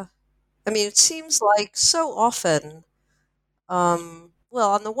 I mean, it seems like so often,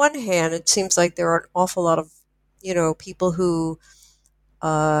 well, on the one hand, it seems like there are an awful lot of, people who,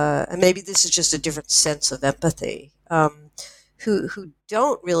 and maybe this is just a different sense of empathy, who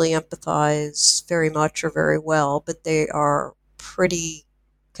don't really empathize very much or very well, but they are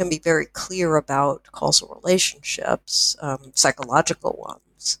can be very clear about causal relationships, psychological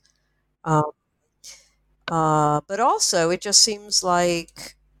ones. Um, but also, it just seems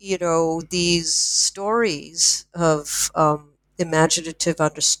like, these stories of imaginative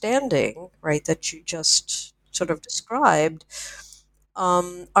understanding, right, that you just sort of described,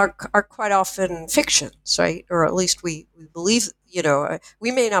 are quite often fictions, right? Or at least we believe,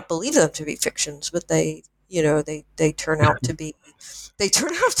 we may not believe them to be fictions, but they turn out to be. They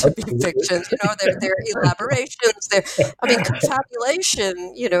turn out to be fictions. They're elaborations. I mean,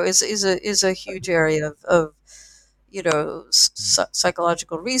 confabulation. Is a huge area of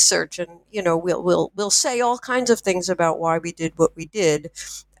psychological research, and we'll say all kinds of things about why we did what we did,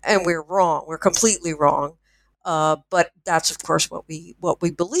 and we're wrong. We're completely wrong. But that's of course what we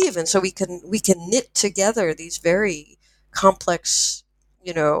believe, and so we can knit together these very complex,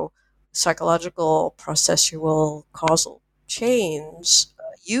 psychological, processual, causal chains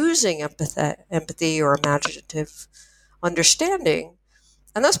using empathy or imaginative understanding,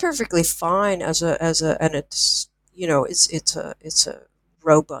 and that's perfectly fine and it's it's a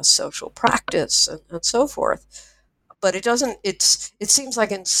robust social practice and so forth. But it seems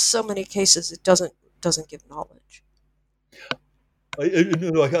like in so many cases it doesn't give knowledge.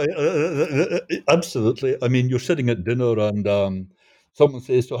 Absolutely. I mean, you're sitting at dinner and someone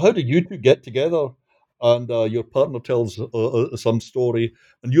says, so how did you two get together? And your partner tells some story,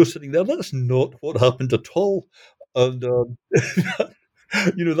 and you're sitting there. That's not what happened at all. And,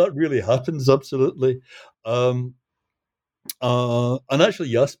 that really happens, absolutely. Um, and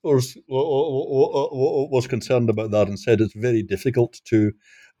actually, Jaspers was concerned about that and said it's very difficult to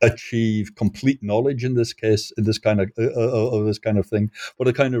achieve complete knowledge in this case, in this kind of this kind of thing, for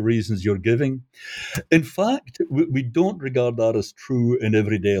the kind of reasons you're giving. In fact, we don't regard that as true in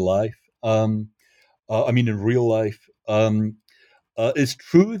everyday life. I mean, in real life, it's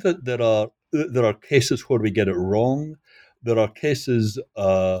true that there are cases where we get it wrong. There are cases.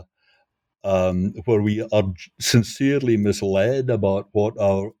 Where we are sincerely misled about what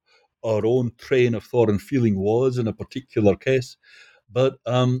our own train of thought and feeling was in a particular case. But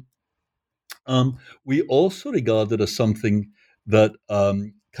we also regard it as something that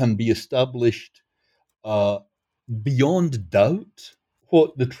can be established uh, beyond doubt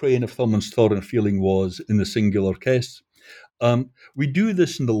what the train of someone's thought and feeling was in the singular case. We do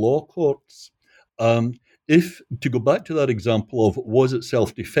this in the law courts. Um, if, to go back to that example of was it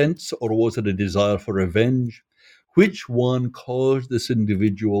self defense or was it a desire for revenge, which one caused this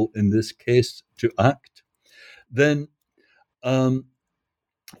individual in this case to act, then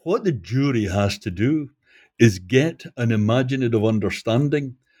what the jury has to do is get an imaginative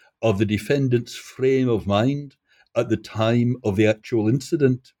understanding of the defendant's frame of mind at the time of the actual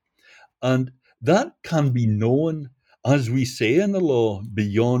incident. And that can be known, as we say in the law,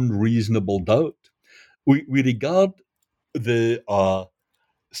 beyond reasonable doubt. We regard the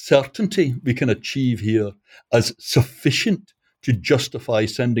certainty we can achieve here as sufficient to justify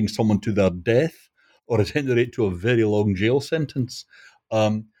sending someone to their death or at any rate to a very long jail sentence.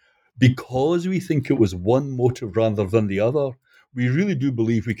 Because we think it was one motive rather than the other, we really do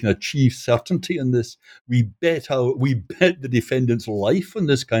believe we can achieve certainty in this. We bet the defendant's life on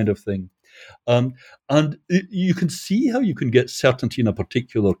this kind of thing. And you can see how you can get certainty in a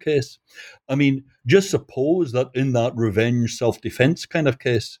particular case. I mean, just suppose that in that revenge self-defense kind of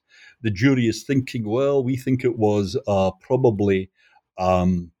case, the jury is thinking, well, we think it was probably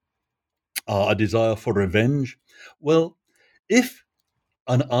a desire for revenge. Well, if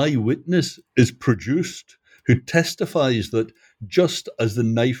an eyewitness is produced who testifies that just as the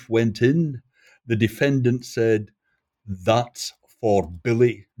knife went in, the defendant said, "That's for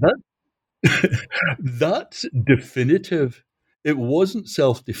Billy." That's definitive. It wasn't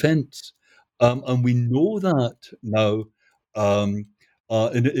self-defense, and we know that now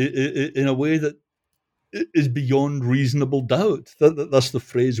in a way that is beyond reasonable doubt. That's the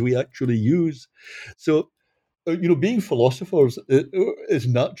phrase we actually use. So, being philosophers, it's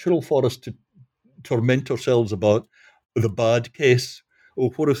natural for us to torment ourselves about the bad case. Or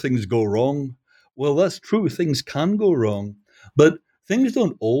what if things go wrong? Well, that's true. Things can go wrong, but things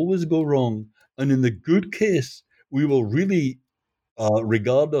don't always go wrong. And in the good case, we will really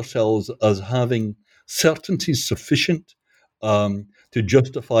regard ourselves as having certainty sufficient to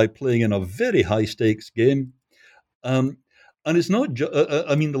justify playing in a very high stakes game. Um, and it's not,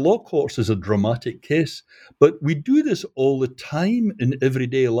 I mean, the law courts is a dramatic case, but we do this all the time in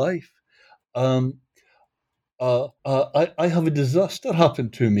everyday life. Um, I have a disaster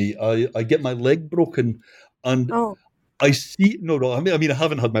happen to me. I get my leg broken, and Oh, I see. No. I mean, I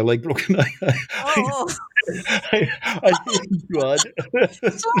haven't had my leg broken. oh, I hasten to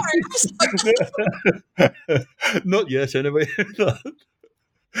add. Not yet, anyway.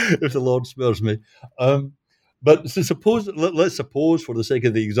 If the Lord spares me. But let's suppose, for the sake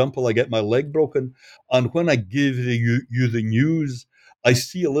of the example, I get my leg broken, and when I give you the news, I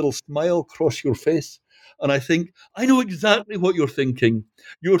see a little smile cross your face, and I think, I know exactly what you're thinking.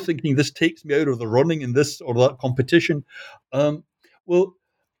 You're thinking this takes me out of the running in this or that competition. Well,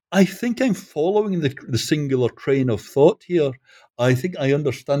 I think I'm following the singular train of thought here. I think I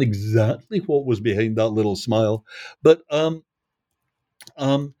understand exactly what was behind that little smile, but um,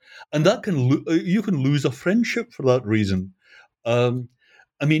 and that you can lose a friendship for that reason. Um,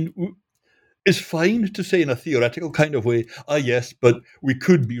 I mean, it's fine to say in a theoretical kind of way, yes, but we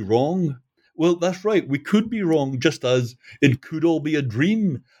could be wrong. Well, that's right. We could be wrong, just as it could all be a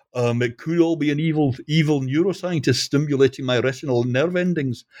dream. It could all be an evil neuroscientist stimulating my retinal nerve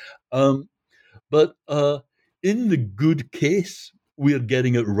endings. But in the good case, we're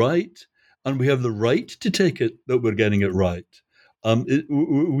getting it right, and we have the right to take it that we're getting it right.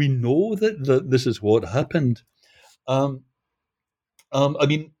 We know that this is what happened. Um, I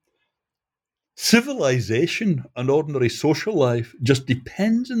mean, civilization and ordinary social life just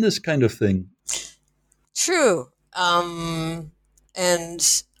depends on this kind of thing. true. And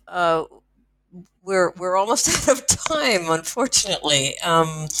we're almost out of time, unfortunately.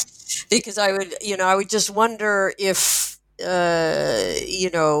 Because I would just wonder if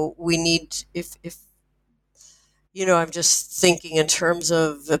we need if I'm just thinking in terms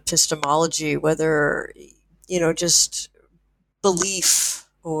of epistemology, whether just belief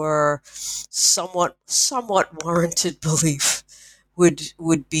or somewhat warranted belief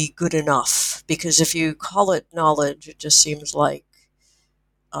would be good enough. Because if you call it knowledge, it just seems like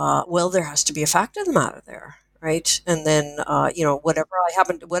well, there has to be a fact of the matter there, right? And then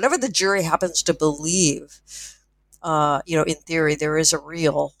whatever the jury happens to believe, in theory, there is a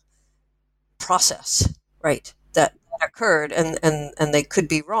real process, right? That occurred, and they could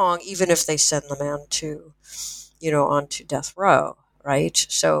be wrong, even if they send the man to, onto death row, right?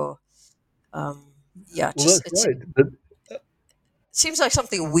 So, yeah, Well, that's right. But, it seems like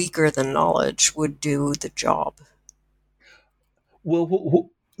something weaker than knowledge would do the job. well,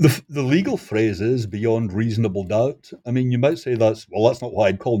 the legal phrase is beyond reasonable doubt. I mean, you might say that's not what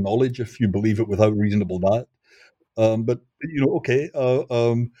I'd call knowledge if you believe it without reasonable doubt. But okay,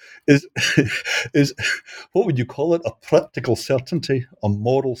 is is what would you call it? A practical certainty, a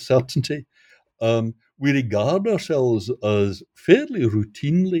moral certainty. we regard ourselves as fairly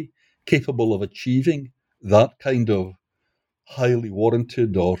routinely capable of achieving that kind of highly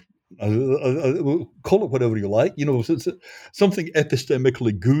warranted, or call it whatever you like, it's something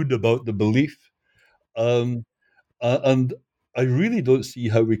epistemically good about the belief. Um, and I really don't see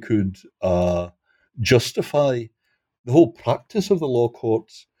how we could justify the whole practice of the law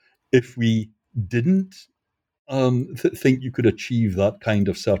courts if we didn't think you could achieve that kind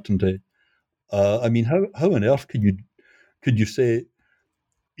of certainty. I mean, how on earth could you say,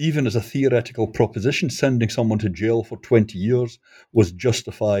 even as a theoretical proposition, sending someone to jail for 20 years was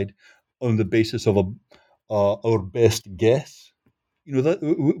justified on the basis of our best guess? That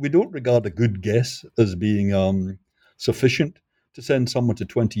we don't regard a good guess as being sufficient to send someone to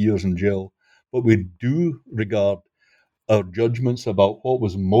 20 years in jail, but we do regard our judgments about what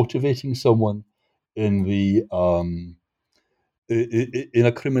was motivating someone in the in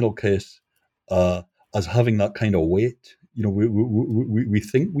a criminal case uh, as having that kind of weight. We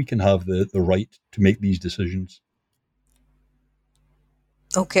think we can have the right to make these decisions.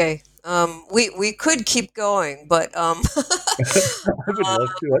 Okay. We could keep going, but I would love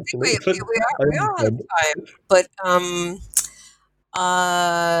to, actually, but we are out of time. But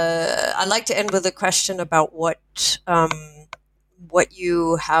I'd like to end with a question about what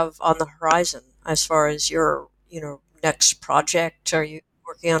you have on the horizon as far as your next project. Are you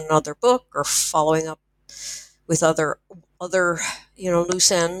working on another book or following up with other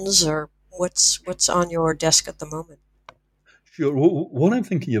loose ends, or what's on your desk at the moment? Sure. What I'm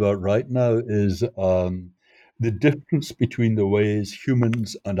thinking about right now is the difference between the ways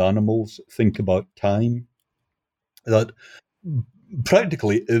humans and animals think about time. That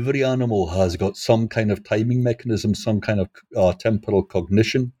practically every animal has got some kind of timing mechanism, some kind of temporal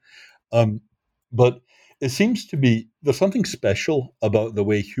cognition. Um, but it seems to be there's something special about the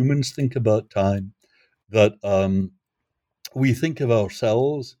way humans think about time, that we think of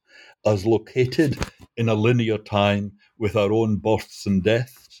ourselves as located in a linear time with our own births and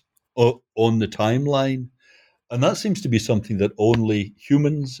deaths on the timeline. And that seems to be something that only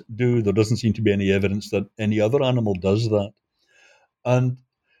humans do. There doesn't seem to be any evidence that any other animal does that. And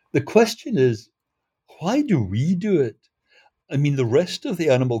the question is, why do we do it? I mean, the rest of the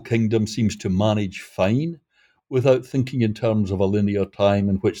animal kingdom seems to manage fine without thinking in terms of a linear time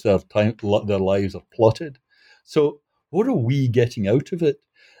in which their lives are plotted. So, what are we getting out of it?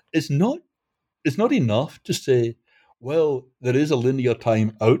 It's not. It's not enough to say, well, there is a linear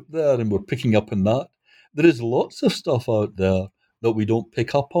time out there, and we're picking up on that. There is lots of stuff out there that we don't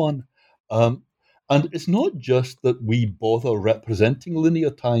pick up on, um, and it's not just that we bother representing linear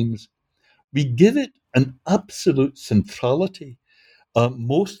times. We give it an absolute centrality.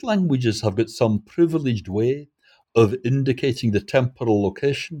 Most languages have got some privileged way of indicating the temporal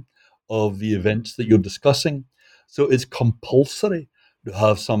location of the events that you're discussing. So it's compulsory to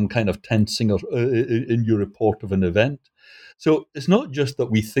have some kind of tensing in your report of an event. So it's not just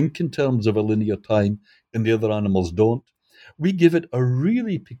that we think in terms of a linear time and the other animals don't. We give it a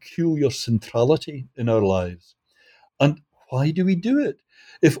really peculiar centrality in our lives. And why do we do it?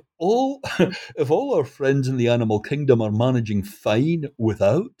 If all if all our friends in the animal kingdom are managing fine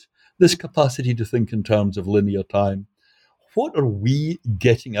without this capacity to think in terms of linear time, what are we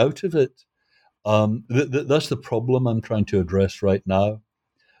getting out of it? That's the problem I'm trying to address right now.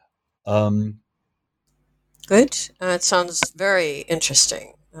 Um, Good. It sounds very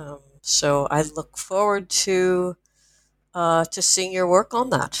interesting. So I look forward to seeing your work on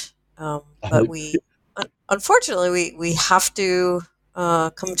that. But unfortunately, we have to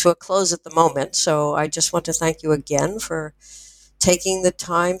come to a close at the moment. So I just want to thank you again for taking the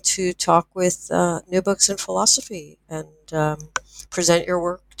time to talk with New Books in Philosophy and present your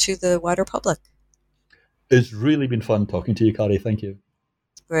work to the wider public. it's really been fun talking to you, Carrie. Thank you.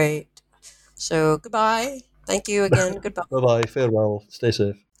 Great. So goodbye. Thank you again. Goodbye. Bye-bye. Farewell. Stay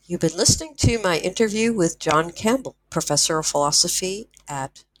safe. You've been listening to my interview with John Campbell, professor of philosophy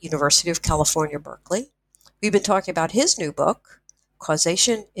at University of California, Berkeley. We've been talking about his new book,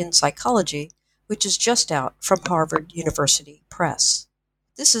 Causation in Psychology, which is just out from Harvard University Press.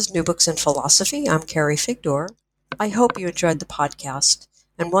 This is New Books in Philosophy. I'm Carrie Figdor. I hope you enjoyed the podcast.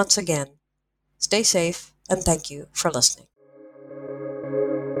 And once again, stay safe and thank you for listening.